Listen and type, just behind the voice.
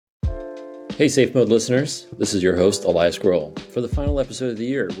Hey, Safe Mode listeners. This is your host, Elias Groll. For the final episode of the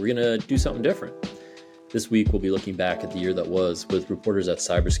year, we're going to do something different. This week, we'll be looking back at the year that was with reporters at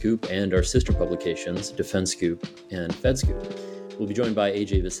CyberScoop and our sister publications, Defense Scoop and FedScoop. We'll be joined by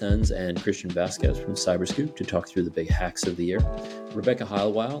AJ Vicens and Vasquez from CyberScoop to talk through the big hacks of the year. Rebecca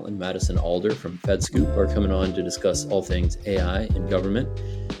Heilweil and Madison Alder from FedScoop are coming on to discuss all things AI and government.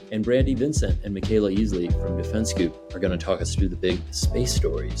 And Brandi, Vincent, and Mickayla, Easley from Defense Scoop are going to talk us through the big space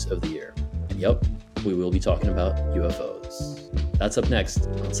stories of the year. And yep, we will be talking about UFOs. That's up next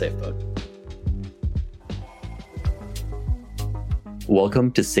on Safe Mode.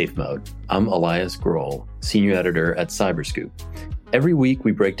 Welcome to Safe Mode. I'm Elias Groll, Senior Editor at CyberScoop. Every week,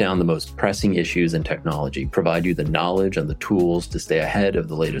 we break down the most pressing issues in technology, provide you the knowledge and the tools to stay ahead of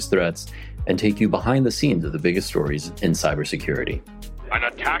the latest threats, and take you behind the scenes of the biggest stories in cybersecurity. An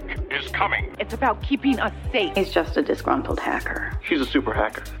attack is coming. It's about keeping us safe. He's just a disgruntled hacker. She's a super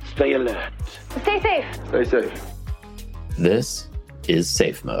hacker. Stay alert. Stay safe. Stay safe. This is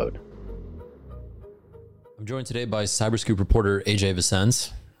Safe Mode. I'm joined today by CyberScoop reporter AJ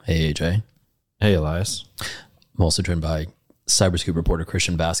Vicens. Hey, AJ. Hey, Elias. I'm also joined by CyberScoop reporter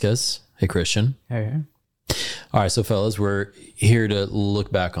Vasquez. Hey, Christian. Hey. All right, so fellas, we're here to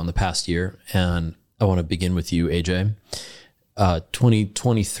look back on the past year, and I want to begin with you, AJ.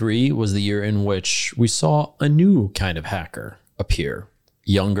 2023 was the year in which we saw a new kind of hacker appear.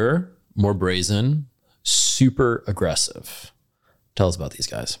 Younger, more brazen, super aggressive. Tell us about these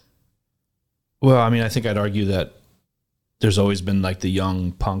guys. Well, I mean, I think I'd argue that there's always been like the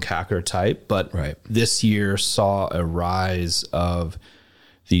young punk hacker type, but This year saw a rise of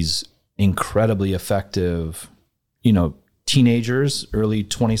these incredibly effective, teenagers, early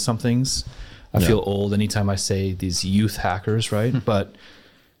 20-somethings. I feel old anytime I say these youth hackers, right? But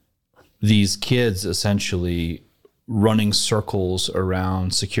these kids essentially running circles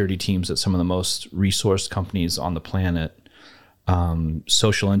around security teams at some of the most resourced companies on the planet,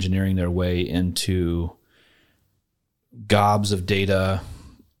 social engineering their way into gobs of data,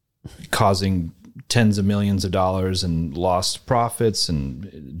 causing tens of millions of dollars in lost profits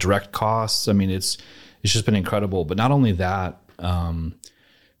and direct costs. I mean, it's just been incredible. But not only that,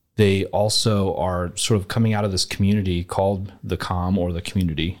 they also are sort of coming out of this community called the Com, or the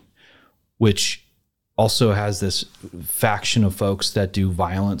community, which also has this faction of folks that do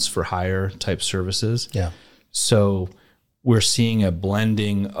violence for hire type services. Yeah. So we're seeing a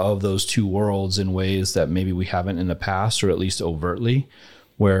blending of those two worlds in ways that maybe we haven't in the past, or at least overtly,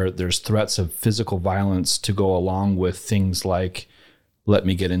 where there's threats of physical violence to go along with things like, let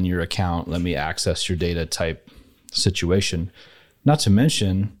me get in your account, let me access your data type situation. Not to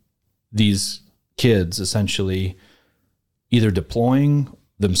mention these kids essentially either deploying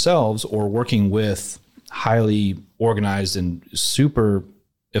themselves or working with highly organized and super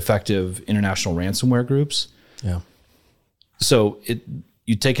effective international ransomware groups. Yeah. So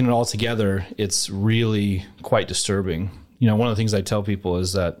you taking it all together, it's really quite disturbing. One of the things I tell people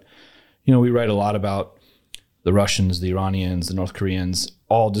is that, we write a lot about the Russians, the Iranians, the North Koreans,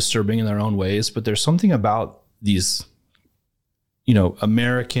 all disturbing in their own ways, but there's something about these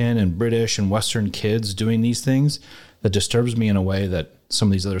American and British and Western kids doing these things that disturbs me in a way that some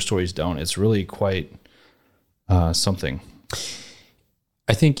of these other stories don't. It's really quite something.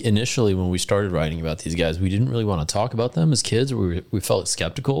 I think initially when we started writing about these guys, we didn't really want to talk about them as kids. We felt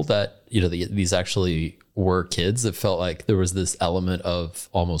skeptical that, these actually were kids. That felt like there was this element of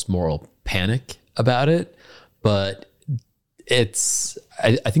almost moral panic about it. But I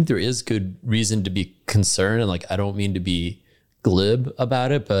think there is good reason to be concerned. And I don't mean to be glib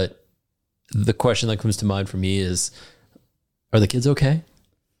about it, but the question that comes to mind for me is, are the kids okay?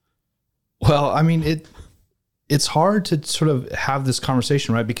 Well, I mean, it's hard to sort of have this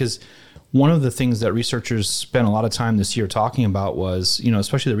conversation, right? Because one of the things that researchers spent a lot of time this year talking about was,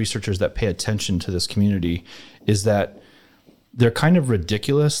 especially the researchers that pay attention to this community, is that they're kind of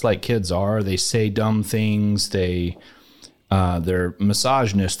ridiculous like kids are. They say dumb things. They're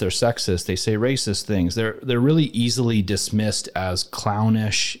misogynist, they're sexist, they say racist things. They're really easily dismissed as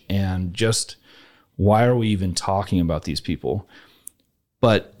clownish and just, why are we even talking about these people?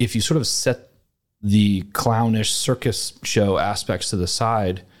 But if you sort of set the clownish circus show aspects to the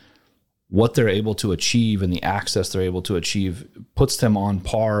side, what they're able to achieve and the access they're able to achieve puts them on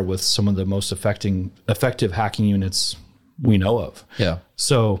par with some of the most effective hacking units we know of. Yeah.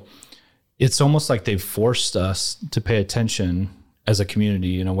 So it's almost like they've forced us to pay attention as a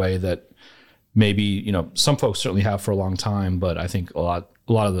community in a way that maybe, some folks certainly have for a long time, but I think a lot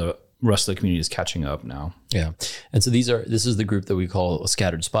of the rest of the community is catching up now. Yeah. And so this is the group that we call a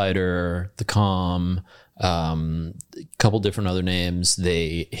scattered spider, the Com, A couple different other names.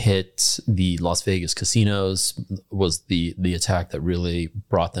 They hit the Las Vegas casinos, was the attack that really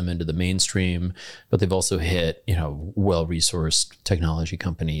brought them into the mainstream. But they've also hit, well-resourced technology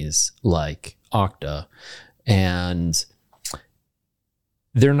companies like Okta. And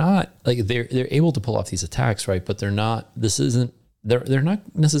they're not like they're able to pull off these attacks, right? But they're not necessarily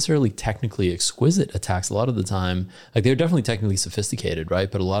technically exquisite attacks. A lot of the time, like they're definitely technically sophisticated,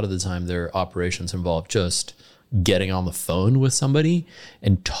 right? But a lot of the time their operations involve just getting on the phone with somebody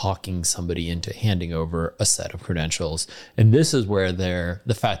and talking somebody into handing over a set of credentials. And this is where the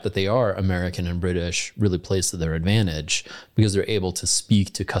fact that they are American and British really plays to their advantage, because they're able to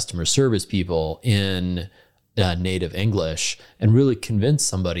speak to customer service people in native English and really convince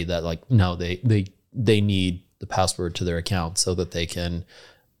somebody that like, no, they need the password to their account so that they can,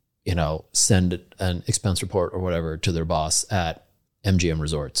 send an expense report or whatever to their boss at MGM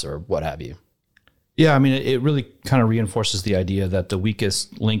Resorts or what have you. Yeah, I mean, it really kind of reinforces the idea that the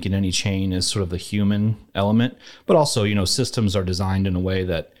weakest link in any chain is sort of the human element, but also, systems are designed in a way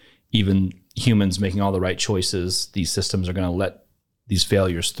that even humans making all the right choices, these systems are going to let these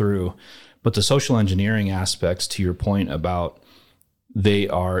failures through. But the social engineering aspects, to your point about they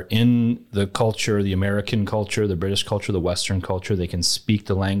are in the culture, the American culture, the British culture, the Western culture. They can speak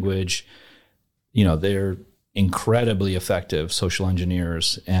the language. They're incredibly effective social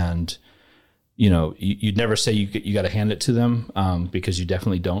engineers. And, you'd never say you got to hand it to them because you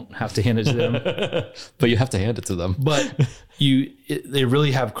definitely don't have to hand it to them. But you have to hand it to them. But they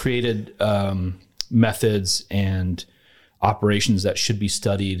really have created methods and operations that should be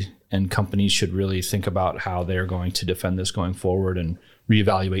studied, and companies should really think about how they're going to defend this going forward and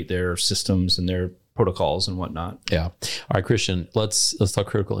reevaluate their systems and their protocols and whatnot. Yeah. All right, Christian, let's talk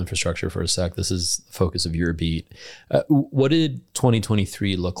critical infrastructure for a sec. This is the focus of your beat. What did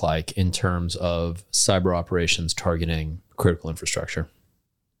 2023 look like in terms of cyber operations targeting critical infrastructure?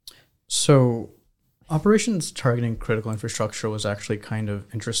 So operations targeting critical infrastructure was actually kind of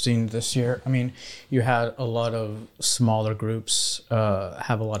interesting this year. I mean, you had a lot of smaller groups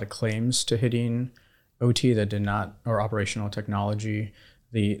have a lot of claims to hitting OT that did not, or operational technology,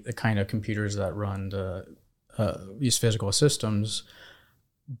 the kind of computers that run these physical systems.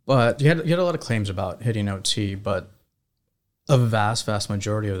 But you had a lot of claims about hitting OT, but a vast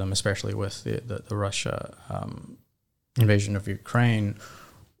majority of them, especially with the Russia invasion of Ukraine,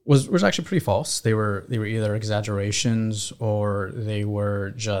 was actually pretty false. They were either exaggerations or they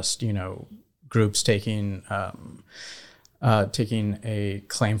were just groups taking a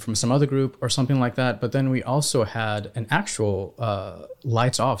claim from some other group or something like that. But then we also had an actual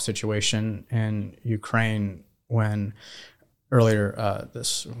lights off situation in Ukraine when earlier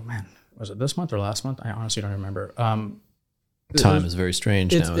was it this month or last month? I honestly don't remember. Time is very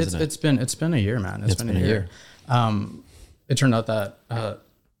strange now, isn't it? It's been a year, man. It's been a year. It turned out that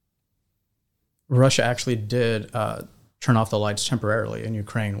Russia actually did turn off the lights temporarily in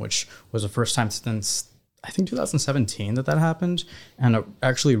Ukraine, which was the first time since, I think, 2017 that happened, and a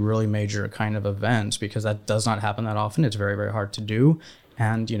actually really major kind of event, because that does not happen that often. It's very, very hard to do.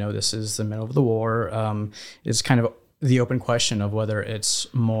 And, this is the middle of the war. It's kind of the open question of whether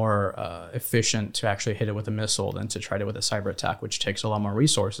it's more efficient to actually hit it with a missile than to try it with a cyber attack, which takes a lot more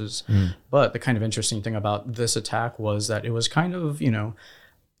resources. But the kind of interesting thing about this attack was that it was kind of,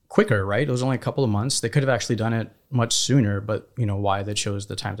 quicker, right? It was only a couple of months. They could have actually done it much sooner, but why they chose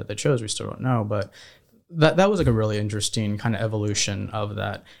the time that they chose, we still don't know. But that was like a really interesting kind of evolution of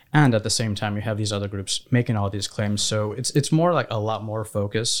that. And at the same time, you have these other groups making all these claims. So it's more like a lot more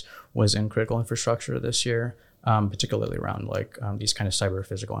focus was in critical infrastructure this year, particularly around these kind of cyber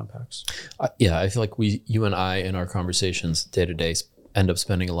physical impacts. I feel like you and I in our conversations day to day end up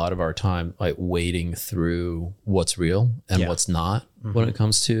spending a lot of our time like wading through what's real and what's not when it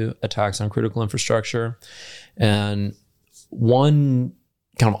comes to attacks on critical infrastructure. And one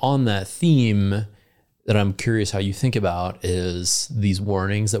kind of on that theme that I'm curious how you think about is these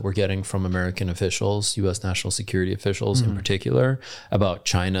warnings that we're getting from American officials, U.S. national security officials in particular, about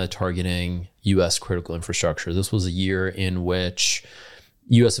China targeting U.S. critical infrastructure. This was a year in which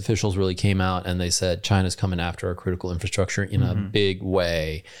U.S. officials really came out and they said China's coming after our critical infrastructure in a big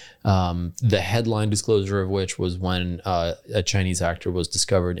way. The headline disclosure of which was when a Chinese actor was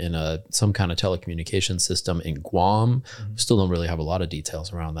discovered in some kind of telecommunications system in Guam. Still don't really have a lot of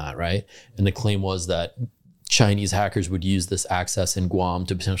details around that, right? And the claim was that Chinese hackers would use this access in Guam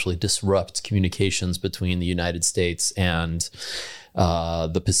to potentially disrupt communications between the United States and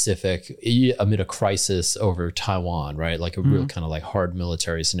the Pacific amid a crisis over Taiwan, right? Like a real kind of like hard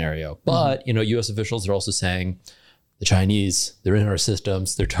military scenario. But, U.S. officials are also saying the Chinese, they're in our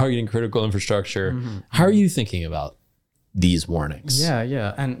systems, they're targeting critical infrastructure. How are you thinking about these warnings?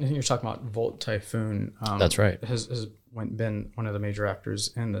 Yeah. And you're talking about Volt Typhoon. That's right. Has been one of the major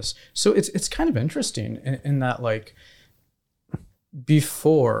actors in this. So it's kind of interesting in that, like,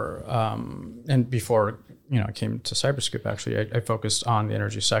 before I came to CyberScoop, actually, I focused on the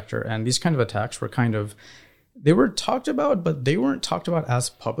energy sector, and these kind of attacks were they were talked about, but they weren't talked about as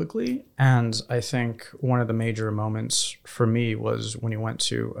publicly. And I think one of the major moments for me was when we went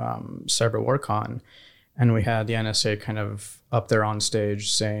to Cyber WarCon, and we had the NSA kind of up there on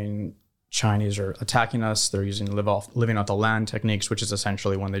stage saying Chinese are attacking us. They're using living off the land techniques, which is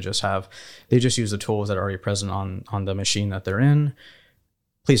essentially when they just use the tools that are already present on the machine that they're in.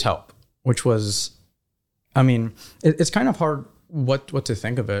 Please help. Which was, I mean, it's kind of hard what to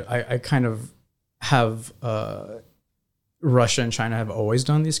think of it. I kind of have Russia and China have always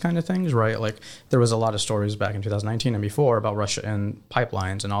done these kind of things, right? Like, there was a lot of stories back in 2019 and before about Russia and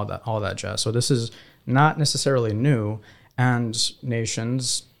pipelines and all that jazz. So this is not necessarily new, and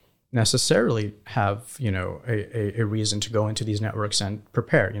nations necessarily have, a reason to go into these networks and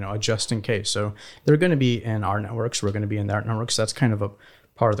prepare, just in case. So they're going to be in our networks, we're going to be in their networks. That's kind of a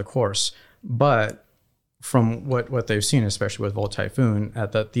part of the course. But from what they've seen, especially with Volt Typhoon,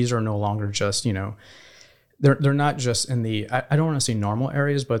 that these are no longer just, they're not just in the, I don't want to say normal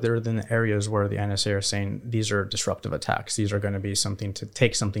areas, but they're in the areas where the NSA are saying these are disruptive attacks. These are going to be something to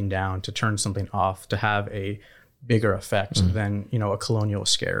take something down, to turn something off, to have a bigger effect than, a colonial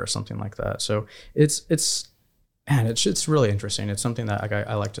scare or something like that. So it's really interesting. It's something that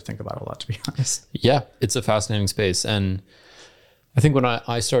I like to think about a lot, to be honest. Yeah, it's a fascinating space. And I think when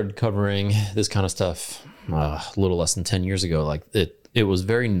I started covering this kind of stuff a little less than 10 years ago, like it was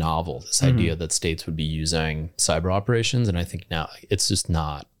very novel, this idea that states would be using cyber operations. And I think now it's just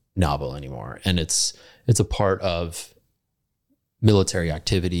not novel anymore. And it's a part of military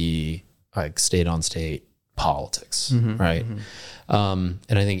activity, like state on state politics, right? And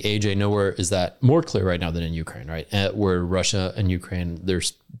I think, AJ, nowhere is that more clear right now than in Ukraine, right? Where Russia and Ukraine, they're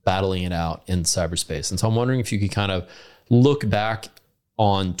battling it out in cyberspace. And so I'm wondering if you could kind of look back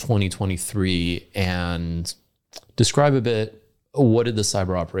on 2023 and describe a bit, what did the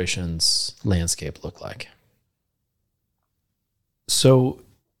cyber operations landscape look like? So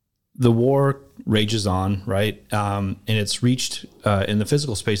the war rages on, right? And it's reached, in the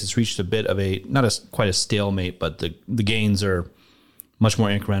physical space, it's reached a bit of quite a stalemate, but the gains are much more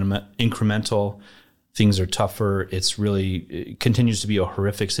incremental. Things are tougher. It continues to be a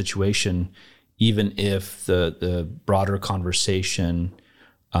horrific situation, even if the broader conversation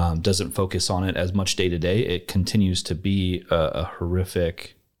doesn't focus on it as much day to day. It continues to be a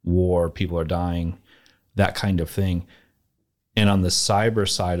horrific war. People are dying, that kind of thing. And on the cyber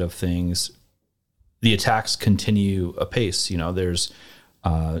side of things, the attacks continue apace. There's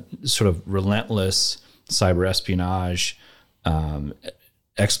sort of relentless cyber espionage,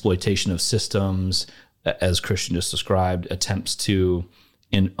 exploitation of systems, as Christian just described, attempts to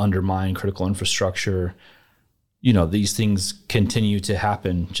undermine critical infrastructure. These things continue to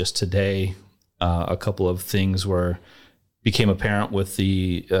happen. Just today, a couple of things became apparent with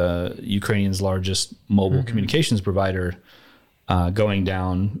the Ukrainian's largest mobile communications provider going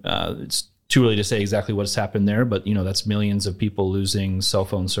down. It's too early to say exactly what's happened there, but that's millions of people losing cell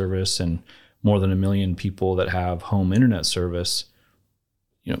phone service and more than 1 million people that have home internet service.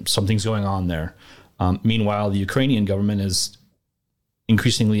 Something's going on there. Meanwhile, the Ukrainian government is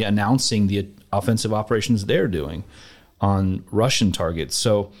increasingly announcing the offensive operations they're doing on Russian targets.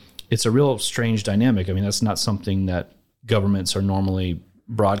 So it's a real strange dynamic. I mean, that's not something that governments are normally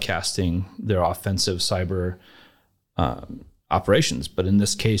broadcasting, their offensive cyber operations. But in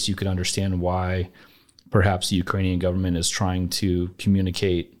this case, you could understand why perhaps the Ukrainian government is trying to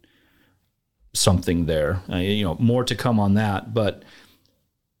communicate something there. More to come on that, but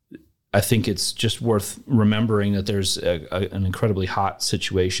I think it's just worth remembering that there's an incredibly hot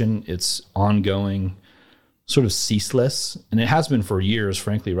situation. It's ongoing, sort of ceaseless, and it has been for years,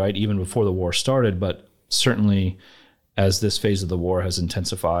 frankly, right? Even before the war started, but certainly as this phase of the war has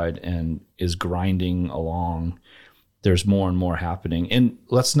intensified and is grinding along, there's more and more happening. And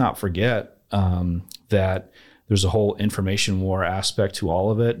let's not forget that there's a whole information war aspect to all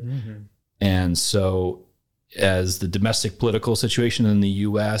of it. And so as the domestic political situation in the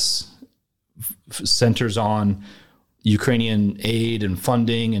U.S. centers on Ukrainian aid and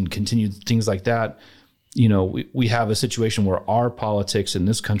funding and continued things like that, we have a situation where our politics in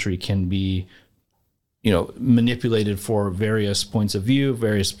this country can be, manipulated for various points of view,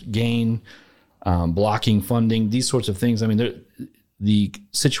 various gain, blocking funding, these sorts of things. I mean, the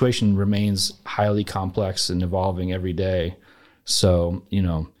situation remains highly complex and evolving every day. So,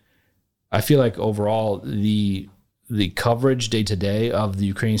 I feel like overall the coverage day to day of the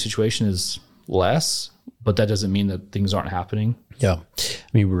Ukrainian situation is less, but that doesn't mean that things aren't happening. Yeah. I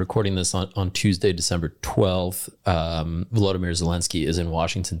mean, we're recording this on Tuesday, December 12th. Volodymyr Zelensky is in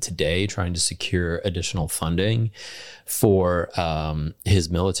Washington today trying to secure additional funding for his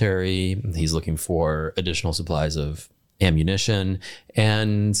military. He's looking for additional supplies of ammunition.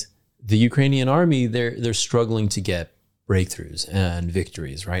 And the Ukrainian army, they're struggling to get breakthroughs and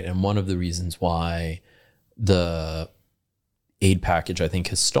victories, right? And one of the reasons why the aid package, I think,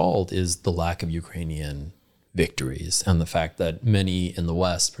 has stalled is the lack of Ukrainian victories and the fact that many in the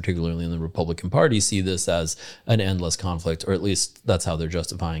West, particularly in the Republican Party, see this as an endless conflict, or at least that's how they're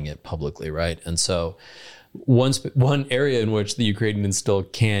justifying it publicly, right? And so one area in which the Ukrainians still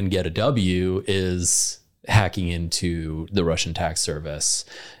can get a W is hacking into the Russian tax service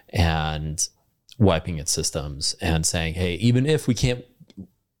and wiping its systems and saying, hey, even if we can't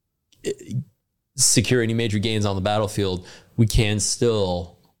secure any major gains on the battlefield, we can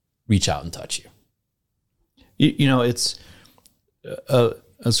still reach out and touch you. It's a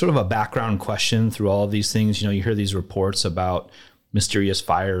sort of a background question through all of these things. You hear these reports about mysterious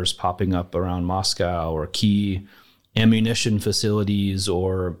fires popping up around Moscow or key ammunition facilities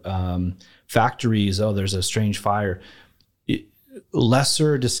or factories. Oh, there's a strange fire.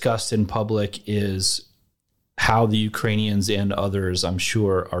 Lesser discussed in public is how the Ukrainians and others, I'm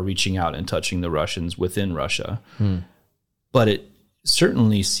sure, are reaching out and touching the Russians within Russia. But it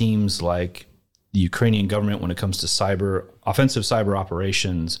certainly seems like the Ukrainian government, when it comes to offensive cyber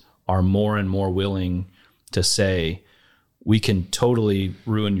operations, are more and more willing to say, we can totally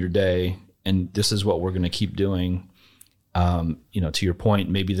ruin your day, and this is what we're going to keep doing. To your point,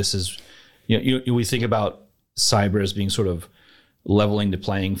 maybe this is, we think about cyber as being sort of leveling the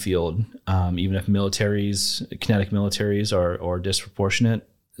playing field. Even if kinetic militaries are disproportionate,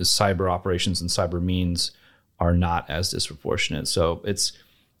 the cyber operations and cyber means are not as disproportionate. So it's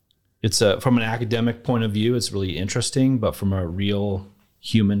from an academic point of view, it's really interesting, but from a real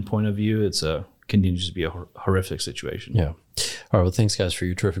human point of view, continues to be a horrific situation. Yeah. All right. Well, thanks guys for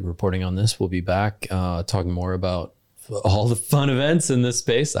your terrific reporting on this. We'll be back talking more about all the fun events in this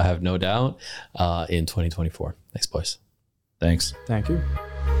space, I have no doubt, in 2024. Thanks, boys. Thanks. Thank you.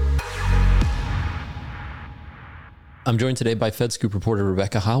 I'm joined today by FedScoop reporter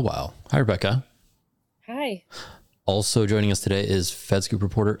Rebecca Heilweil. Hi, Rebecca. Hi. Also joining us today is FedScoop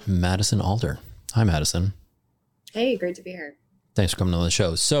reporter Madison Alder. Hi, Madison. Hey, great to be here. Thanks for coming on the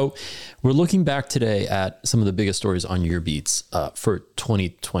show. So we're looking back today at some of the biggest stories on your beats for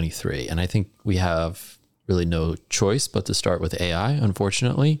 2023. And I think we have really no choice but to start with AI,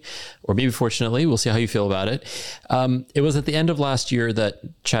 unfortunately, or maybe fortunately. We'll see how you feel about it. It was at the end of last year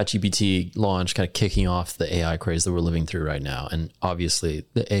that ChatGPT launched, kind of kicking off the AI craze that we're living through right now. And obviously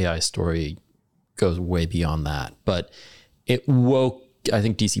the AI story goes way beyond that, but it woke, I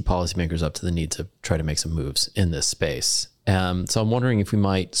think, DC policymakers up to the need to try to make some moves in this space. So I'm wondering if we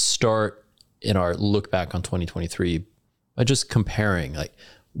might start in our look back on 2023 by just comparing, like,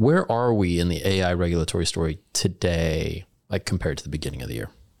 where are we in the AI regulatory story today, like compared to the beginning of the year?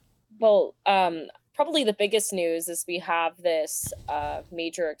 Well, probably the biggest news is we have this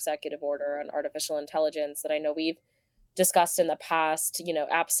major executive order on artificial intelligence that I know we've discussed in the past,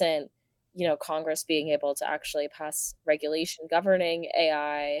 absent, Congress being able to actually pass regulation governing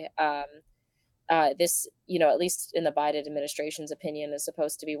AI. This, at least in the Biden administration's opinion, is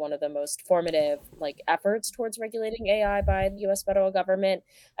supposed to be one of the most formative efforts towards regulating AI by the U.S. federal government,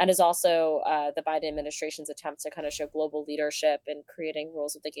 and is also the Biden administration's attempt to kind of show global leadership in creating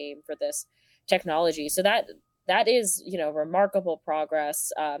rules of the game for this technology. So that is, remarkable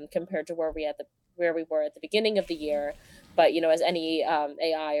progress compared to where we were at the beginning of the year. But, as any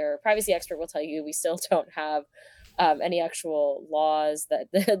AI or privacy expert will tell you, we still don't have any actual laws that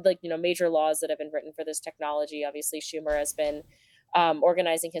major laws that have been written for this technology. Obviously, Schumer has been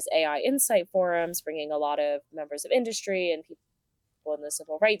organizing his AI insight forums, bringing a lot of members of industry and people in the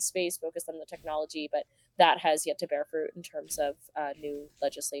civil rights space focused on the technology, but that has yet to bear fruit in terms of new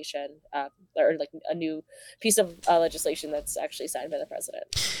legislation or a new piece of legislation that's actually signed by the president.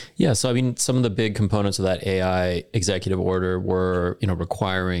 Yeah. So, I mean, some of the big components of that AI executive order were,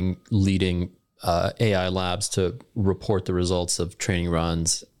 requiring leading AI labs to report the results of training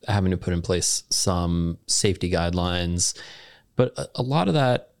runs, having to put in place some safety guidelines. But a lot of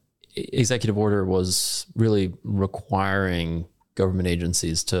that executive order was really requiring government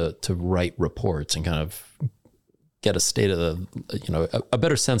agencies to write reports and kind of get a state of the, a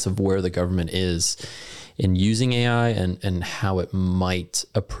better sense of where the government is in using AI and how it might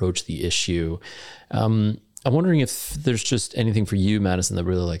approach the issue. I'm wondering if there's just anything for you, Madison, that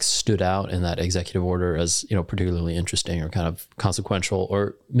really like stood out in that executive order as, particularly interesting or kind of consequential,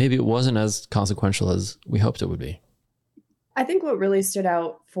 or maybe it wasn't as consequential as we hoped it would be. I think what really stood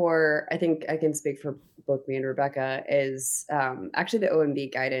out I think I can speak for both me and Rebecca, is actually the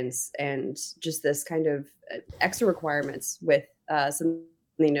OMB guidance and just this kind of extra requirements with something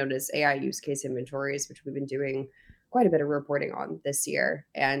known as AI use case inventories, which we've been doing quite a bit of reporting on this year,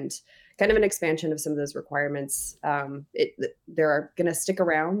 and kind of an expansion of some of those requirements. They're going to stick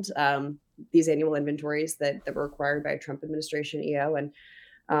around, these annual inventories that were required by a Trump administration EO. And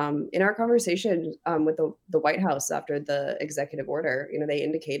in our conversation with the White House after the executive order, they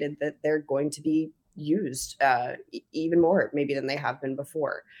indicated that they're going to be used even more maybe than they have been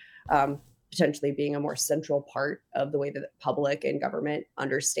before, potentially being a more central part of the way that the public and government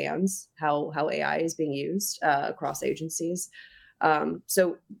understands how AI is being used across agencies.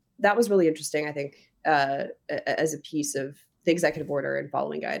 So that was really interesting, I think, as a piece of the executive order and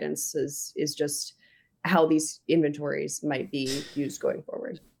following guidance is just how these inventories might be used going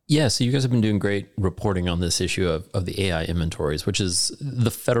forward. Yeah, so you guys have been doing great reporting on this issue of the AI inventories, which is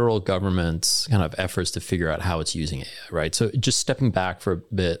the federal government's kind of efforts to figure out how it's using AI, right? So just stepping back for a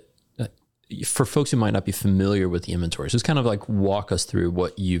bit, for folks who might not be familiar with the inventories, just kind of like walk us through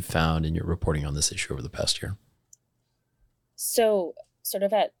what you've found in your reporting on this issue over the past year. So sort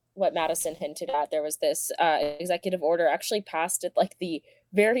of at what Madison hinted at, there was this executive order actually passed at like the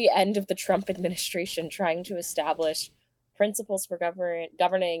very end of the Trump administration, trying to establish principles for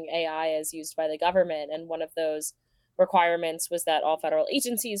governing AI as used by the government. And one of those requirements was that all federal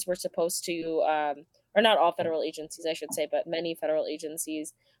agencies were supposed to, or not all federal agencies, I should say, but many federal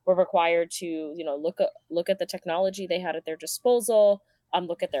agencies were required to, look at the technology they had at their disposal,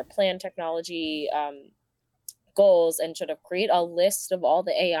 look at their planned technology goals, and sort of create a list of all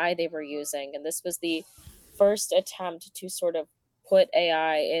the AI they were using. And this was the first attempt to sort of put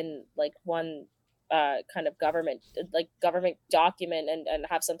AI in like one kind of government document and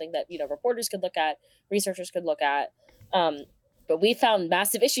have something that, reporters could look at, researchers could look at. But we found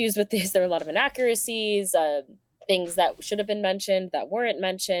massive issues with this. There were a lot of inaccuracies, things that should have been mentioned that weren't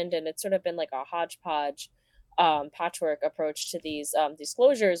mentioned. And it's sort of been like a hodgepodge patchwork approach to these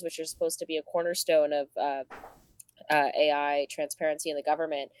disclosures, which are supposed to be a cornerstone of AI transparency in the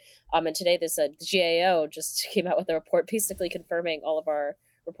government. And today this GAO just came out with a report basically confirming all of our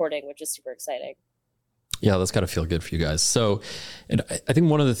reporting, which is super exciting. Yeah, that's got to feel good for you guys. So, and I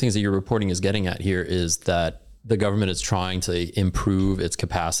think one of the things that your reporting is getting at here is that the government is trying to improve its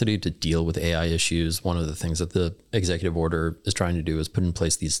capacity to deal with AI issues. One of the things that the executive order is trying to do is put in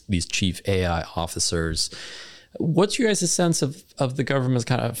place these chief AI officers. What's your guys' sense of the government's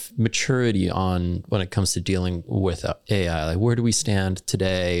kind of maturity on when it comes to dealing with AI? Like, where do we stand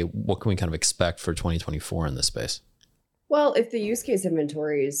today? What can we kind of expect for 2024 in this space? Well, if the use case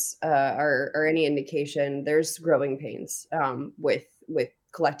inventories are any indication, there's growing pains with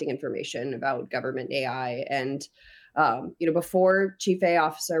collecting information about government AI. And before chief AI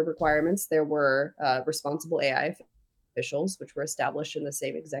officer requirements, there were responsible AI officials, which were established in the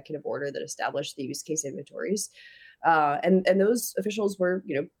same executive order that established the use case inventories, and those officials were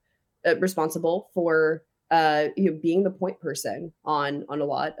responsible for being the point person on a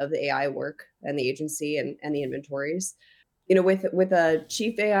lot of the AI work and the agency and the inventories. With a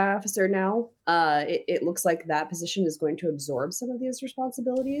chief AI officer now, it looks like that position is going to absorb some of these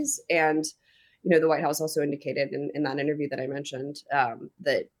responsibilities. And, the White House also indicated in that interview that I mentioned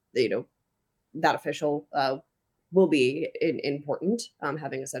that, that official will be important,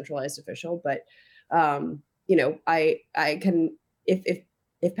 having a centralized official. But, I can,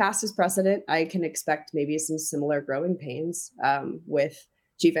 if past is precedent, I can expect maybe some similar growing pains with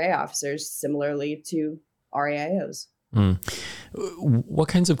chief AI officers, similarly to RAIOs. What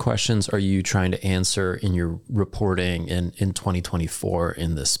kinds of questions are you trying to answer in your reporting in 2024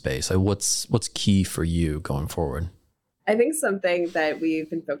 in this space? What's key for you going forward? I think something that we've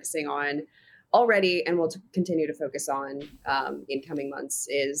been focusing on already and will continue to focus on in coming months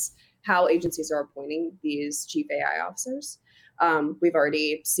is how agencies are appointing these chief AI officers. We've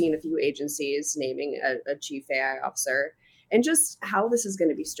already seen a few agencies naming a chief AI officer, and just how this is going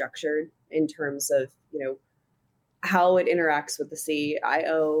to be structured in terms of, how it interacts with the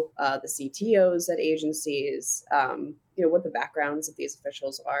CIO, the CTOs at agencies, what the backgrounds of these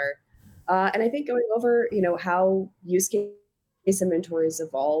officials are. And I think going over, how use case inventories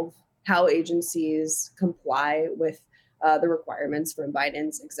evolve, how agencies comply with the requirements from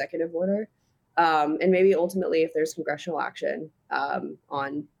Biden's executive order. and maybe ultimately if there's congressional action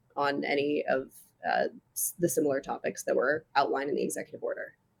on any of the similar topics that were outlined in the executive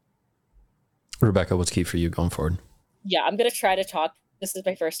order. Rebecca, what's key for you going forward? Yeah, I'm going to try to talk. This is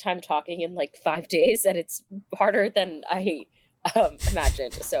my first time talking in like 5 days, and it's harder than I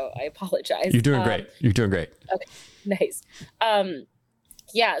imagined. So I apologize. You're doing great. You're doing great. Okay, nice.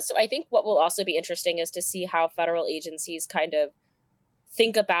 Yeah, so I think what will also be interesting is to see how federal agencies kind of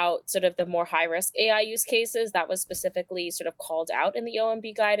think about sort of the more high-risk AI use cases that was specifically sort of called out in the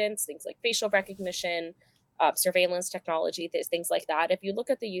OMB guidance, things like facial recognition, surveillance technology, things like that. If you look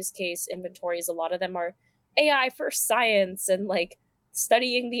at the use case inventories, a lot of them are AI for science and like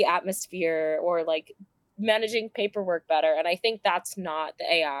studying the atmosphere or like managing paperwork better. And I think that's not the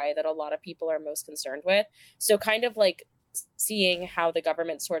AI that a lot of people are most concerned with. So kind of like seeing how the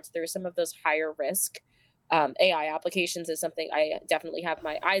government sorts through some of those higher risk AI applications is something I definitely have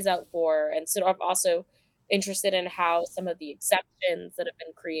my eyes out for. And so I'm also interested in how some of the exceptions that have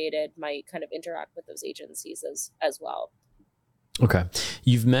been created might kind of interact with those agencies as well. Okay.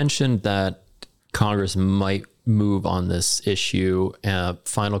 You've mentioned that Congress might move on this issue.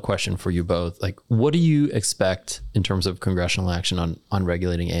 Final question for you both. Like, what do you expect in terms of congressional action on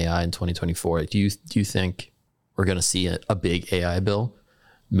regulating AI in 2024? Do you think we're going to see a big AI bill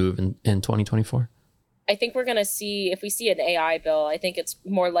move in 2024? I think we're going to see, if we see an AI bill, I think it's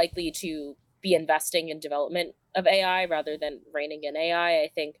more likely to be investing in development of AI rather than reining in AI. I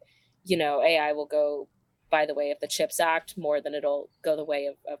think, AI will go by the way of the CHIPS Act more than it'll go the way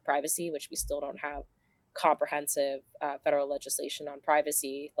of privacy, which we still don't have comprehensive federal legislation on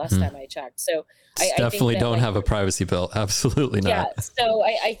privacy last time I checked. So I definitely think that, don't have a privacy bill. Absolutely not. Yeah. So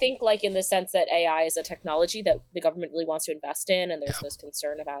I think like in the sense that AI is a technology that the government really wants to invest in, and there's this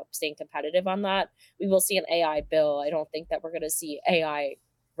concern about staying competitive on that, we will see an AI bill. I don't think that we're going to see AI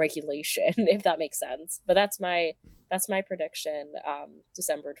regulation, if that makes sense. But that's my prediction,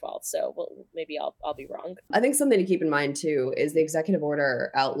 December 12th. So maybe I'll be wrong. I think something to keep in mind too is the executive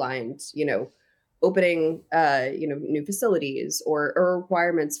order outlined, opening, new facilities or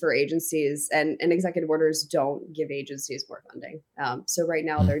requirements for agencies, and executive orders don't give agencies more funding. So right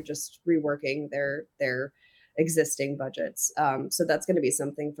now they're just reworking their existing budgets. So that's going to be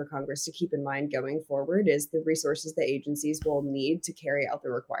something for Congress to keep in mind going forward, is the resources that agencies will need to carry out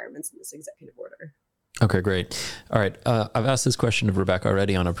the requirements in this executive order. Okay, great. All right. I've asked this question of Rebecca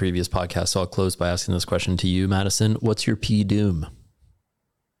already on a previous podcast, so I'll close by asking this question to you, Madison. What's your P doom?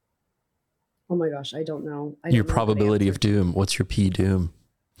 Oh my gosh, I don't know. Your probability of doom. What's your P doom?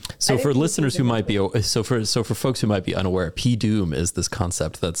 So for listeners who might be, so for folks who might be unaware, P doom is this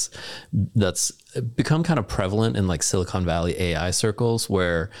concept that's become kind of prevalent in like Silicon Valley AI circles,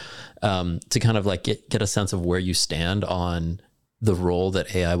 where to kind of like get a sense of where you stand on the role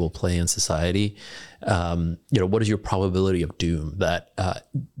that AI will play in society. What is your probability of doom that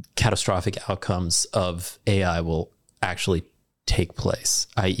catastrophic outcomes of AI will actually take place?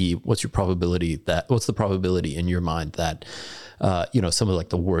 I.e., what's the probability in your mind that some of like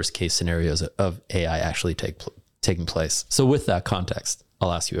the worst case scenarios of AI actually taking place? So with that context,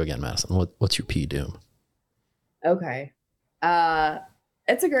 I'll ask you again, Madison, what's your P doom? Okay.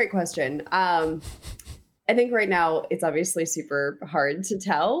 It's a great question. I think right now it's obviously super hard to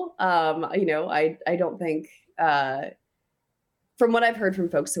tell. I don't think, from what I've heard from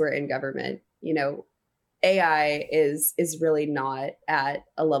folks who are in government, AI is really not at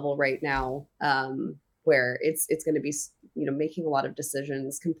a level right now where it's going to be, making a lot of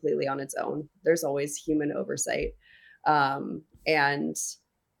decisions completely on its own. There's always human oversight. And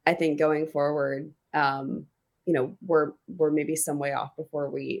I think going forward, we're maybe some way off before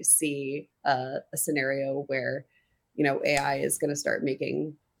we see a scenario where, AI is going to start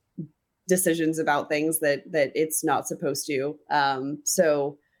making decisions about things that it's not supposed to. I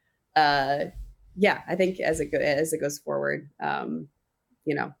think as it goes forward,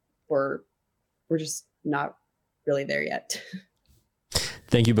 we're just not really there yet.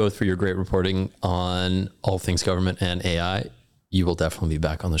 Thank you both for your great reporting on all things government and AI. You will definitely be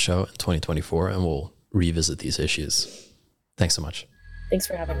back on the show in 2024, and we'll revisit these issues. Thanks so much. Thanks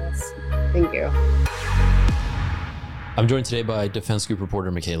for having us. Thank you. I'm joined today by Defense Scoop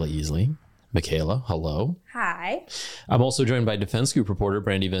reporter Mickayla Easley. Mickayla, hello. Hi. I'm also joined by Defense Scoop reporter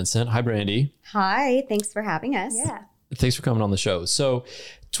Brandi Vincent. Hi, Brandi. Hi. Thanks for having us. Yeah. Thanks for coming on the show. So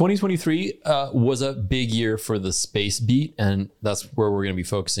 2023 was a big year for the space beat, and that's where we're going to be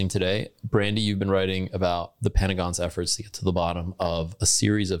focusing today. Brandi, you've been writing about the Pentagon's efforts to get to the bottom of a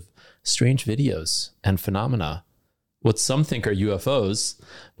series of strange videos and phenomena, what some think are UFOs,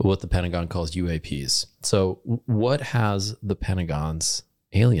 but what the Pentagon calls UAPs. So what has the Pentagon's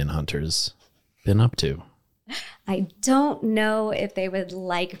alien hunters been up to? I don't know if they would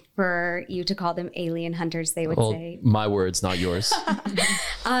like for you to call them alien hunters, they would say. My words, not yours.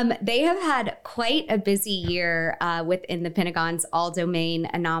 They have had quite a busy year within the Pentagon's All-Domain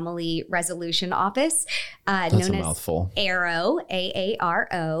Anomaly Resolution Office, That's known a as mouthful. AARO,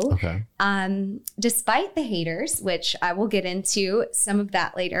 AARO. Okay. Despite the haters, which I will get into some of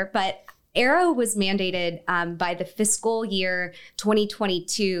that later, but AARO was mandated by the fiscal year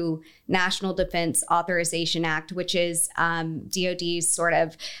 2022 National Defense Authorization Act, which is DoD's sort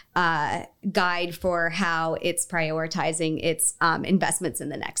of guide for how it's prioritizing its investments in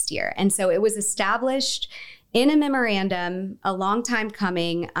the next year. And so it was established in a memorandum, a long time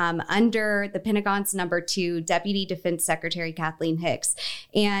coming, under the Pentagon's #2 Deputy Defense Secretary Kathleen Hicks.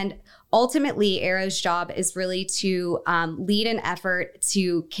 And ultimately, AARO's job is really to lead an effort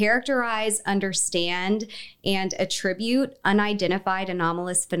to characterize, understand, and attribute unidentified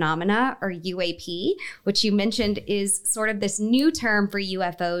anomalous phenomena, or UAP, which you mentioned is sort of this new term for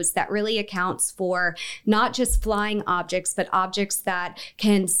UFOs that really accounts for not just flying objects, but objects that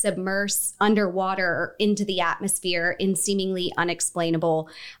can submerge underwater or into the atmosphere in seemingly unexplainable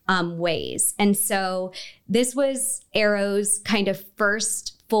ways. And so this was AARO's kind of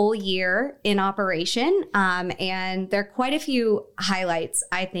first full year in operation. And there are quite a few highlights,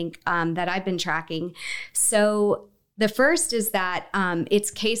 I think, that I've been tracking. So the first is that its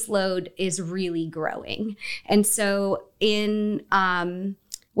caseload is really growing. And so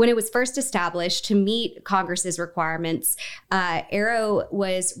when it was first established to meet Congress's requirements, AARO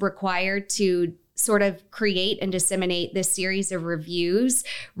was required to sort of create and disseminate this series of reviews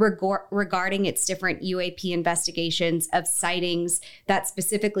regarding its different UAP investigations of sightings that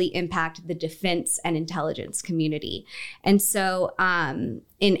specifically impact the defense and intelligence community. And so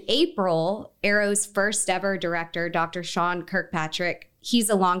in April, AARO's first ever director, Dr. Sean Kirkpatrick,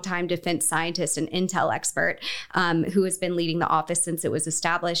 he's a longtime defense scientist and intel expert who has been leading the office since it was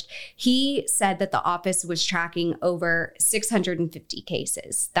established. He said that the office was tracking over 650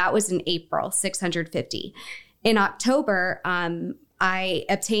 cases. That was in April, 650. In October, I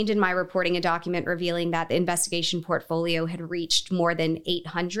obtained in my reporting a document revealing that the investigation portfolio had reached more than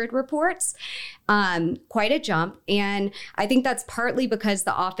 800 reports, quite a jump. And I think that's partly because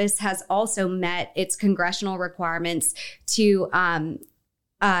the office has also met its congressional requirements to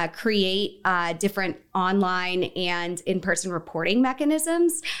create different online and in-person reporting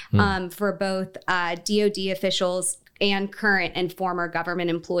mechanisms for both DoD officials and current and former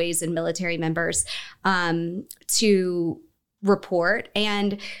government employees and military members to report.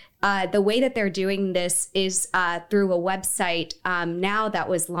 And the way that they're doing this is through a website now that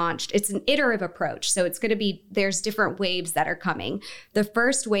was launched. It's an iterative approach. So it's going to be, there's different waves that are coming. The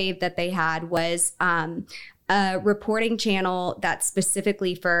first wave that they had was a reporting channel that's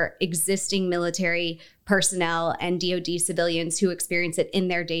specifically for existing military personnel and DoD civilians who experience it in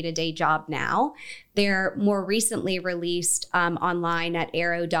their day-to-day job now. They're more recently released online at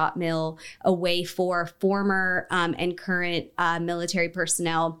aero.mil a way for former and current military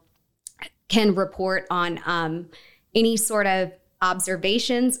personnel can report on any sort of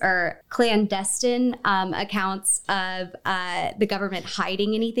observations or clandestine accounts of the government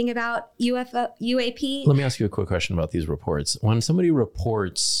hiding anything about UAP. Let me ask you a quick question about these reports. When somebody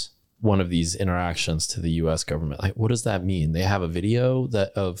reports one of these interactions to the U.S. government, like, what does that mean? They have a video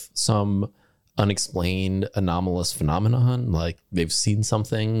of some unexplained anomalous phenomenon, like they've seen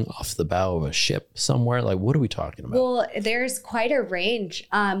something off the bow of a ship somewhere? Like, what are we talking about? Well, there's quite a range.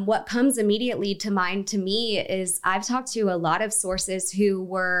 What comes immediately to mind to me is I've talked to a lot of sources who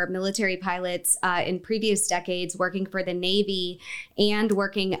were military pilots in previous decades working for the Navy and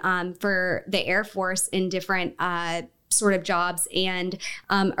working for the Air Force in different sort of jobs and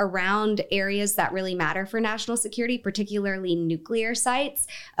around areas that really matter for national security, particularly nuclear sites,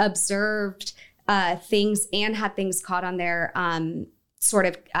 observed things and had things caught on their sort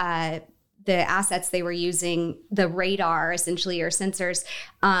of the assets they were using, the radar essentially, or sensors,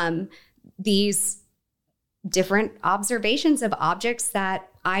 these different observations of objects that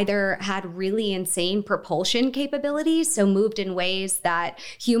either had really insane propulsion capabilities, so moved in ways that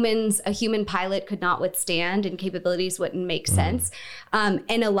a human pilot could not withstand and capabilities wouldn't make sense.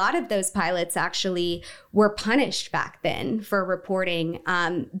 And a lot of those pilots actually were punished back then for reporting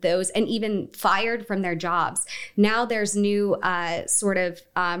those and even fired from their jobs. Now there's new sort of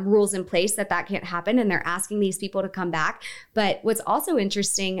rules in place that can't happen, and they're asking these people to come back. But what's also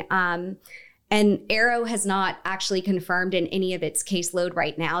interesting, And Arrow has not actually confirmed in any of its caseload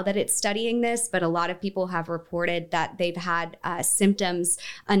right now that it's studying this, but a lot of people have reported that they've had symptoms,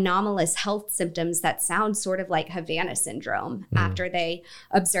 anomalous health symptoms that sound sort of like Havana syndrome after they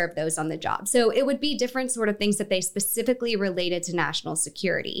observe those on the job. So it would be different sort of things that they specifically related to national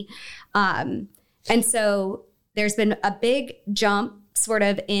security. And so there's been a big jump sort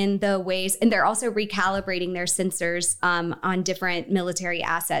of in the ways, and they're also recalibrating their sensors on different military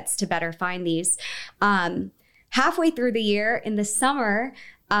assets to better find these. Halfway through the year in the summer,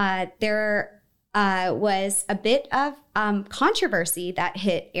 there was a bit of controversy that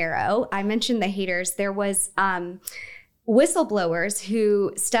hit Arrow. I mentioned the haters. There was whistleblowers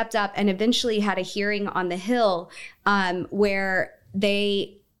who stepped up and eventually had a hearing on the Hill where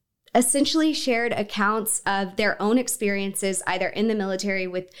they essentially shared accounts of their own experiences, either in the military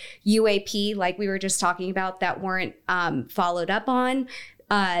with UAP, like we were just talking about, that weren't followed up on,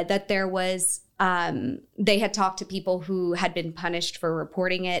 that there was, they had talked to people who had been punished for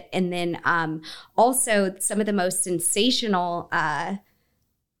reporting it. And then also some of the most sensational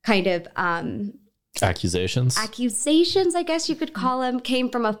kind of accusations, I guess you could call them, came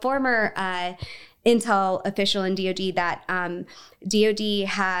from a former intel official in DOD that DOD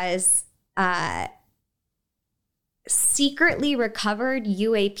has secretly recovered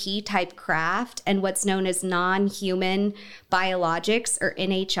UAP type craft and what's known as non-human biologics, or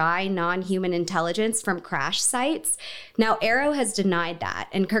NHI, non-human intelligence, from crash sites. Now, Arrow has denied that,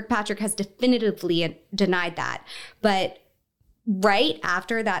 and Kirkpatrick has definitively denied that. But right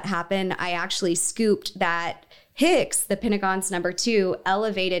after that happened, I actually scooped that Hicks, the Pentagon's number 2,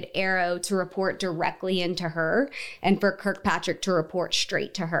 elevated Arrow to report directly into her and for Kirkpatrick to report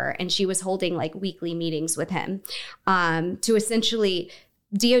straight to her. And she was holding like weekly meetings with him to essentially,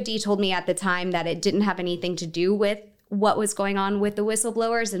 DOD told me at the time that it didn't have anything to do with what was going on with the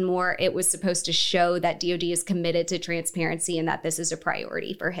whistleblowers, and more it was supposed to show that DOD is committed to transparency and that this is a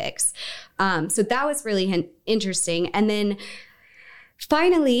priority for Hicks. So that was really interesting. And then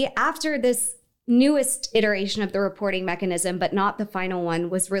finally, after this newest iteration of the reporting mechanism, but not the final one,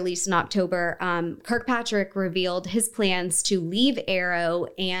 was released in October, Kirkpatrick revealed his plans to leave Arrow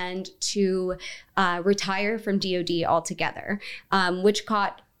and to retire from DOD altogether, which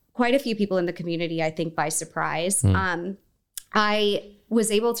caught quite a few people in the community, I think, by surprise. I was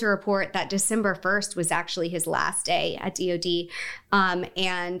able to report that December 1st was actually his last day at DOD.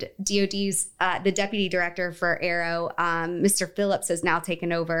 And DOD's, the deputy director for Arrow, Mr. Phillips, has now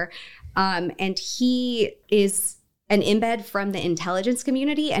taken over. And he is an embed from the intelligence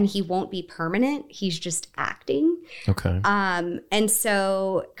community, and he won't be permanent. He's just acting. Okay. And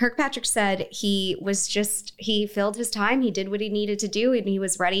so Kirkpatrick said he filled his time. He did what he needed to do, and he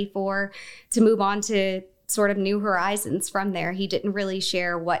was ready to move on to sort of new horizons from there. He didn't really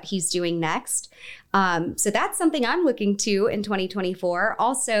share what he's doing next. So that's something I'm looking to in 2024.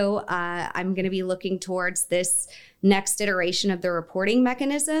 Also, I'm going to be looking towards this next iteration of the reporting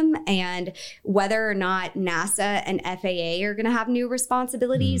mechanism and whether or not NASA and FAA are going to have new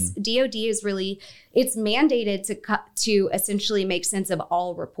responsibilities. DOD is it's mandated to essentially make sense of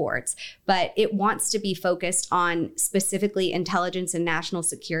all reports, but it wants to be focused on specifically intelligence and national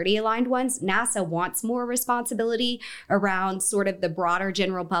security aligned ones. NASA wants more responsibility around sort of the broader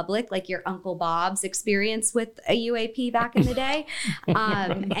general public, like your Uncle Bob's experience with a UAP back in the day.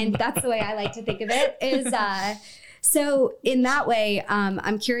 And that's the way I like to think of it is, so in that way,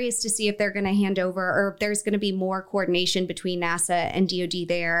 I'm curious to see if they're going to hand over, or if there's going to be more coordination between NASA and DOD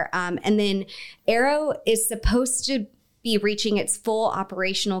there. And then Arrow is supposed to be reaching its full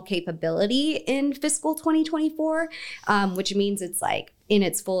operational capability in fiscal 2024, which means it's like in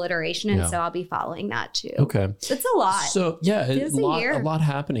its full iteration. And so I'll be following that too. Okay. It's a lot. So yeah, a lot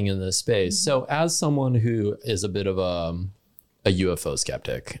happening in this space. So as someone who is a bit of a UFO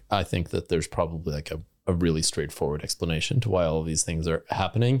skeptic, I think that there's probably like a really straightforward explanation to why all of these things are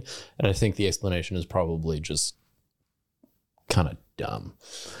happening. And I think the explanation is probably just kind of dumb,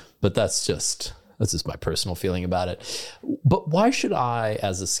 but that's just my personal feeling about it. But why should I,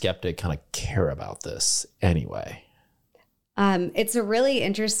 as a skeptic, kind of care about this anyway? It's a really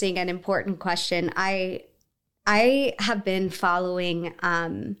interesting and important question. I have been following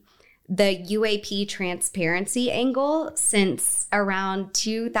the UAP transparency angle since around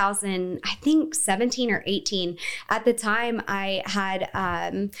 2017 or 18. At the time, I had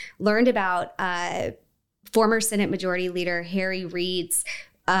learned about former Senate Majority Leader Harry Reid's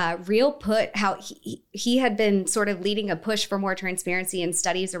how he had been sort of leading a push for more transparency and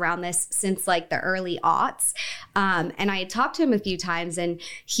studies around this since like the early aughts. And I had talked to him a few times, and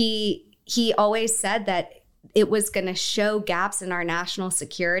he always said that it was going to show gaps in our national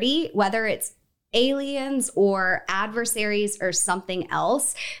security, whether it's aliens or adversaries or something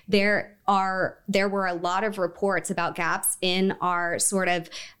else. There were a lot of reports about gaps in our sort of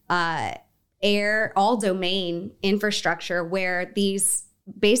all domain infrastructure where these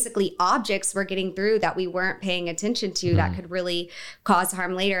basically objects were getting through that we weren't paying attention to that could really cause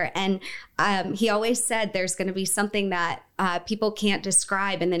harm later. And he always said there's going to be something that people can't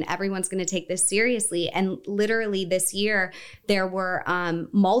describe, and then everyone's going to take this seriously. And literally this year, there were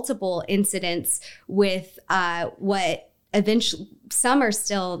multiple incidents with what eventually, some are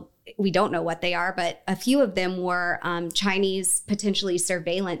still, we don't know what they are, but a few of them were Chinese potentially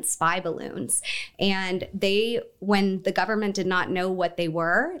surveillance spy balloons. And when the government did not know what they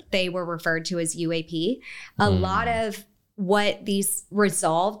were referred to as UAP. A lot of what these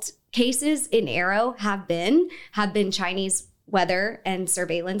resolved cases in Arrow have been Chinese weather and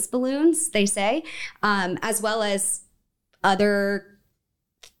surveillance balloons, they say, as well as other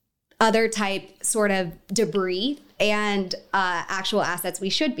type sort of debris and actual assets we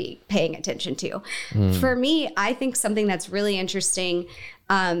should be paying attention to. For me, I think something that's really interesting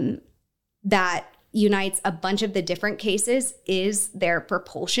that unites a bunch of the different cases is their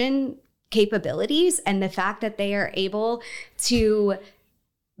propulsion capabilities and the fact that they are able to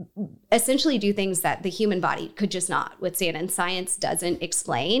essentially do things that the human body could just not withstand and science doesn't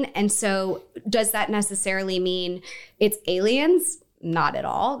explain. And so does that necessarily mean it's aliens? Not at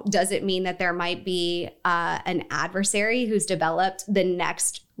all. Does it mean that there might be an adversary who's developed the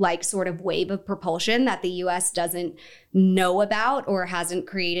next sort of wave of propulsion that the U.S. doesn't know about or hasn't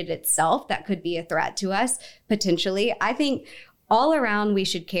created itself that could be a threat to us potentially? I think all around we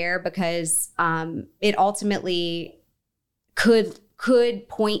should care because it ultimately could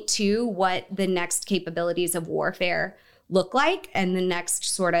point to what the next capabilities of warfare look like and the next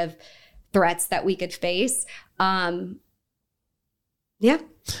sort of threats that we could face. Yeah.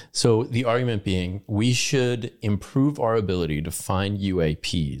 So the argument being we should improve our ability to find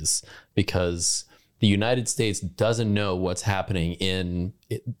UAPs because the United States doesn't know what's happening in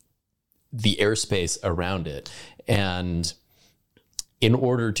the airspace around it. And in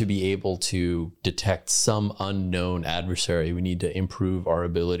order to be able to detect some unknown adversary, we need to improve our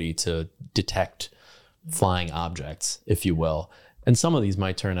ability to detect flying objects, if you will. And some of these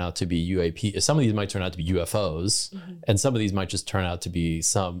might turn out to be UAP. Some of these might turn out to be UFOs, and some of these might just turn out to be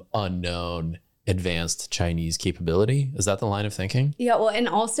some unknown advanced Chinese capability. Is that the line of thinking? Yeah, well, and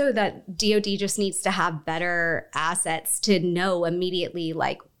also that DoD just needs to have better assets to know immediately,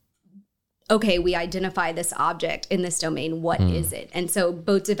 okay, we identify this object in this domain. What is it? And so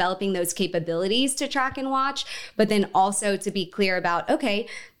both developing those capabilities to track and watch, but then also to be clear about, okay,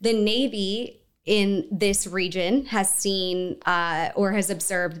 the Navy in this region has seen or has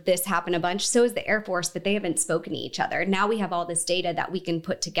observed this happen a bunch. So is the Air Force, but they haven't spoken to each other. Now we have all this data that we can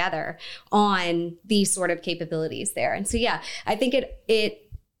put together on these sort of capabilities there. And so, yeah, I think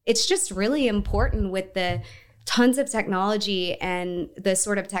it's just really important with the tons of technology and the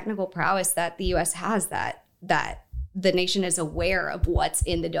sort of technical prowess that the U.S. has that the nation is aware of what's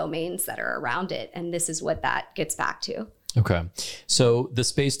in the domains that are around it. And this is what that gets back to. Okay. So the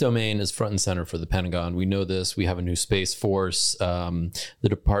space domain is front and center for the Pentagon. We know this. We have a new Space Force. The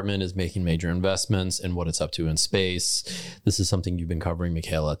department is making major investments in what it's up to in space. This is something you've been covering,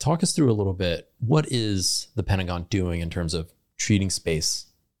 Mickayla. Talk us through a little bit. What is the Pentagon doing in terms of treating space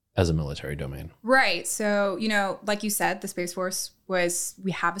as a military domain? Right. So, like you said, the Space Force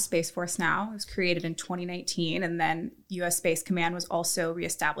we have a Space Force now. It was created in 2019, and then U.S. Space Command was also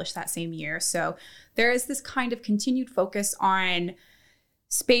reestablished that same year. So there is this kind of continued focus on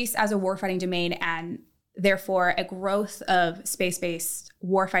space as a warfighting domain and therefore a growth of space-based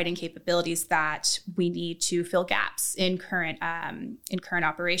warfighting capabilities that we need to fill gaps in current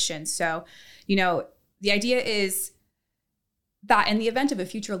operations. So, the idea is that in the event of a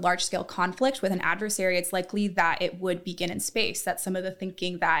future large-scale conflict with an adversary, it's likely that it would begin in space. That's some of the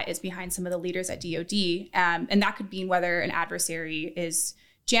thinking that is behind some of the leaders at DoD. And that could mean whether an adversary is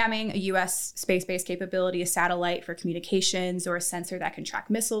jamming a U.S. space-based capability, a satellite for communications, or a sensor that can track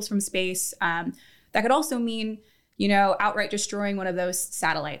missiles from space. That could also mean, outright destroying one of those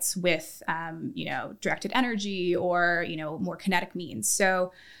satellites with, directed energy or, more kinetic means.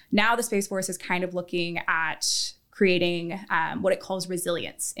 So now the Space Force is kind of looking at creating what it calls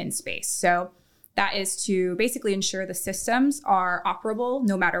resilience in space. So that is to basically ensure the systems are operable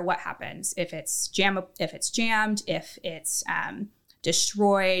no matter what happens. If it's jammed, if it's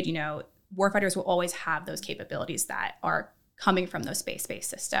destroyed, warfighters will always have those capabilities that are coming from those space-based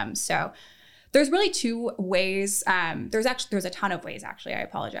systems. So there's really two ways. There's a ton of ways, actually. I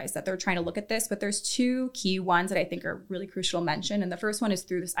apologize that they're trying to look at this, but there's two key ones that I think are really crucial to mention. And the first one is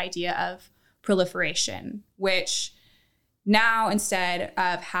through this idea of proliferation, which now, instead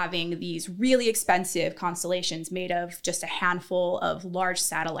of having these really expensive constellations made of just a handful of large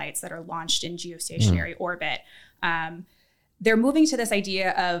satellites that are launched in geostationary orbit, they're moving to this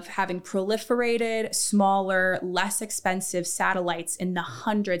idea of having proliferated, smaller, less expensive satellites in the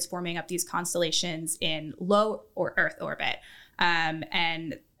hundreds forming up these constellations in low or Earth orbit. And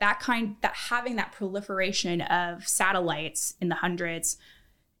having that proliferation of satellites in the hundreds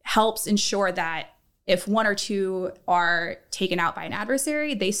helps ensure that if one or two are taken out by an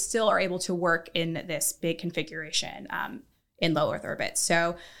adversary, they still are able to work in this big configuration in low Earth orbit.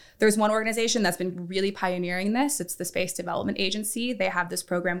 So there's one organization that's been really pioneering this. It's the Space Development Agency. They have this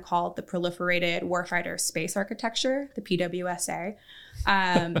program called the Proliferated Warfighter Space Architecture, the PWSA.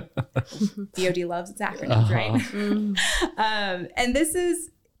 DoD loves its acronyms, right? And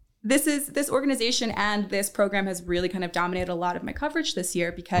this organization and this program has really kind of dominated a lot of my coverage this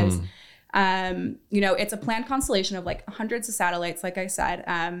year because it's a planned constellation of like hundreds of satellites, like I said,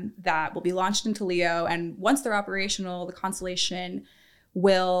 that will be launched into LEO. And once they're operational, the constellation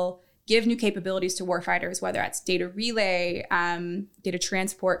will give new capabilities to warfighters, whether that's data relay, data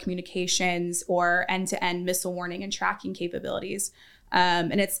transport, communications, or end-to-end missile warning and tracking capabilities.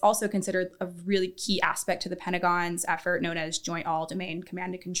 And it's also considered a really key aspect to the Pentagon's effort known as Joint All-Domain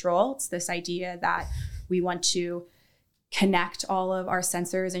Command and Control. It's this idea that we want to connect all of our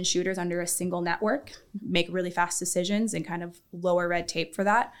sensors and shooters under a single network, make really fast decisions, and kind of lower red tape for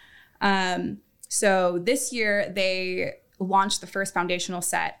that. So this year, they launched the first foundational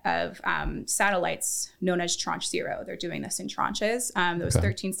set of satellites known as Tranche 0. They're doing this in tranches. Those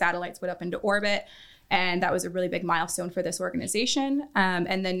 13 satellites went up into orbit, and that was a really big milestone for this organization.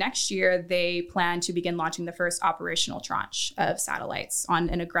 And then next year, they plan to begin launching the first operational tranche of satellites on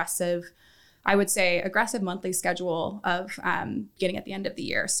an aggressive monthly schedule of getting at the end of the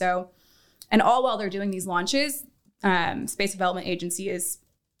year. So, and all while they're doing these launches, Space Development Agency is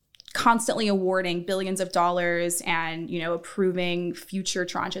constantly awarding billions of dollars and, approving future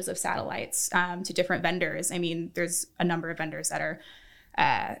tranches of satellites to different vendors. I mean, there's a number of vendors that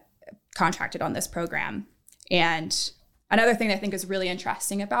are contracted on this program. And another thing that I think is really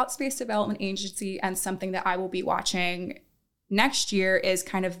interesting about Space Development Agency and something that I will be watching next year is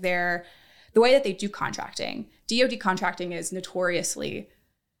kind of the way that they do contracting. DoD contracting is notoriously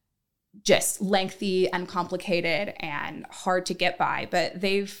just lengthy and complicated and hard to get by, but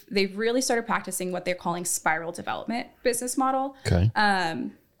they've really started practicing what they're calling spiral development business model. Okay.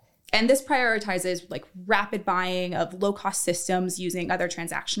 And this prioritizes like rapid buying of low-cost systems using other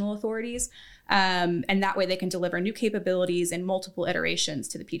transactional authorities. And that way they can deliver new capabilities in multiple iterations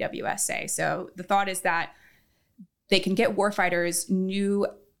to the PWSA. So the thought is that they can get warfighters new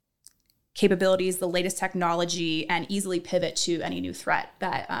capabilities, the latest technology, and easily pivot to any new threat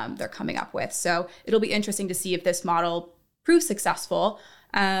that they're coming up with. So it'll be interesting to see if this model proves successful,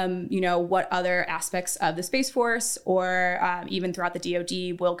 what other aspects of the Space Force or even throughout the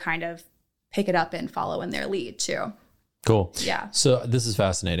DoD will kind of pick it up and follow in their lead too. Cool. Yeah. So this is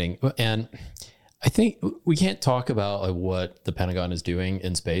fascinating. And I think we can't talk about what the Pentagon is doing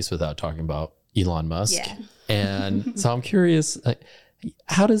in space without talking about Elon Musk. Yeah. And so I'm curious,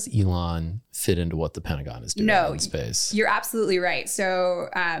 how does Elon fit into what the Pentagon is doing in space? You're absolutely right. So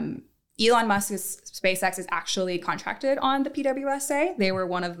Elon Musk's SpaceX is actually contracted on the PWSA. They were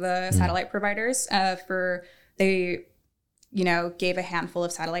one of the satellite providers they gave a handful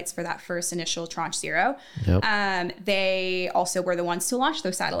of satellites for that first initial Tranche 0. Yep. They also were the ones to launch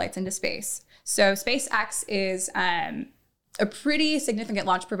those satellites into space. So SpaceX is a pretty significant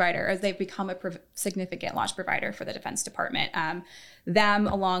launch provider, as they've become a significant launch provider for the Defense Department. Them,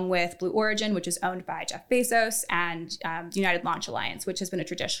 along with Blue Origin, which is owned by Jeff Bezos, and United Launch Alliance, which has been a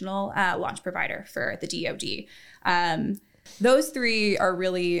traditional launch provider for the DoD. Those three are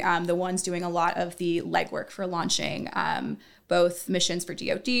really the ones doing a lot of the legwork for launching both missions for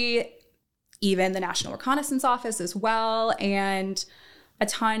DoD, even the National Reconnaissance Office as well, and a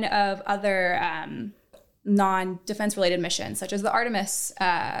ton of other non-defense related missions, such as the Artemis,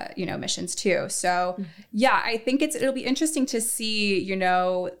 missions too. So yeah, I think it'll be interesting to see,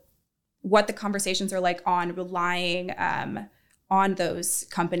 what the conversations are like on relying on those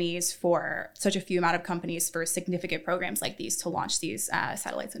companies for such a few amount of companies for significant programs like these to launch these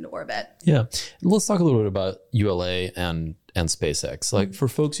satellites into orbit. Yeah. Let's talk a little bit about ULA and SpaceX. Like for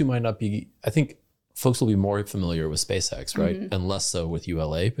folks who might not be, I think folks will be more familiar with SpaceX, right? And less so with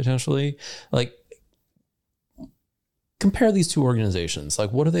ULA potentially. Like, compare these two organizations.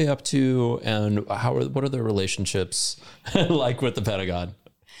 Like, what are they up to, and what are their relationships like with the Pentagon?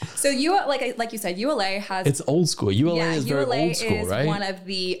 So like you said, ULA has... It's old school. ULA is very old school, right? One of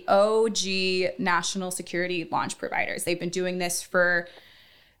the OG national security launch providers. They've been doing this for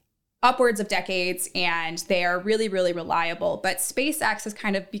upwards of decades, and they are really, really reliable. But SpaceX has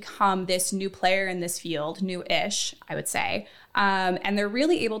kind of become this new player in this field, new-ish, I would say. And they're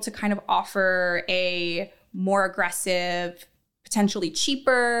really able to kind of offer a more aggressive, potentially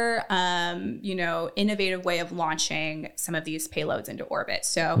cheaper, innovative way of launching some of these payloads into orbit.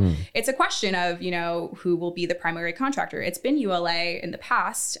 So it's a question of, who will be the primary contractor. It's been ULA in the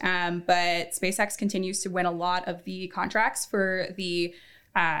past, but SpaceX continues to win a lot of the contracts for the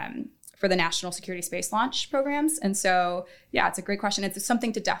national security space launch programs. And so, yeah, it's a great question. It's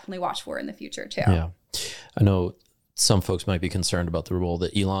something to definitely watch for in the future too. Yeah. I know some folks might be concerned about the role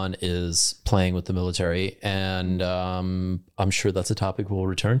that Elon is playing with the military. And I'm sure that's a topic we'll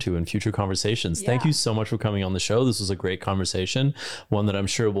return to in future conversations. Yeah. Thank you so much for coming on the show. This was a great conversation, one that I'm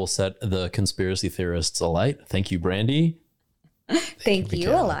sure will set the conspiracy theorists alight. Thank you, Brandi. Thank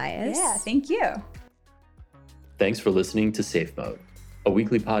you, Elias. Yeah, thank you. Thanks for listening to Safe Mode, a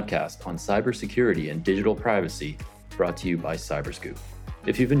weekly podcast on cybersecurity and digital privacy brought to you by CyberScoop.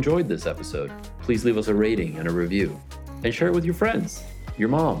 If you've enjoyed this episode, please leave us a rating and a review and share it with your friends, your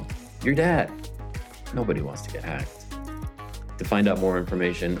mom, your dad. Nobody wants to get hacked. To find out more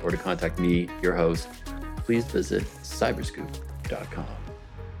information or to contact me, your host, please visit cyberscoop.com.